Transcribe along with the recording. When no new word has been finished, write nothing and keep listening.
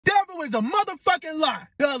is a motherfucking lie.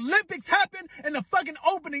 The Olympics happened and the fucking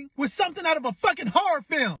opening was something out of a fucking horror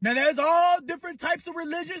film. Now there's all different types of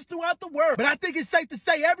religions throughout the world, but I think it's safe to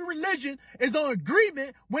say every religion is on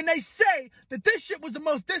agreement when they say that this shit was the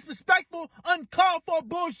most disrespectful, uncalled for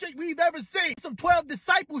bullshit we've ever seen. Some 12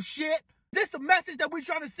 disciples shit. Is this the message that we're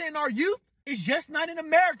trying to send our youth? It's just not in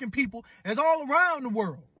American people, it's all around the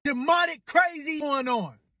world. Demonic crazy going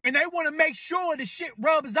on. And they want to make sure the shit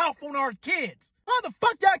rubs off on our kids. Why the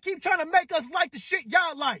fuck y'all keep trying to make us like the shit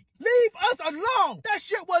y'all like? Leave us alone. That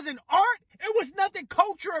shit wasn't art. It was nothing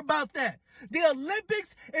culture about that. The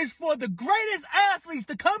Olympics is for the greatest athletes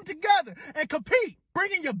to come together and compete.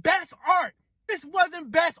 Bringing your best art. This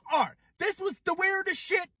wasn't best art. This was the weirdest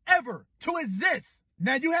shit ever to exist.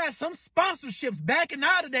 Now, you had some sponsorships backing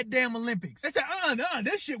out of that damn Olympics. They said,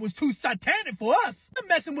 this shit was too satanic for us. They're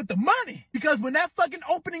messing with the money. Because when that fucking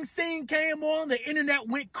opening scene came on, the internet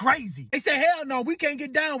went crazy. They said, hell no, we can't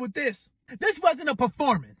get down with this. This wasn't a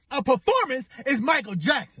performance. A performance is Michael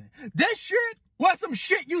Jackson. This shit was some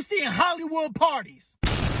shit you see in Hollywood parties.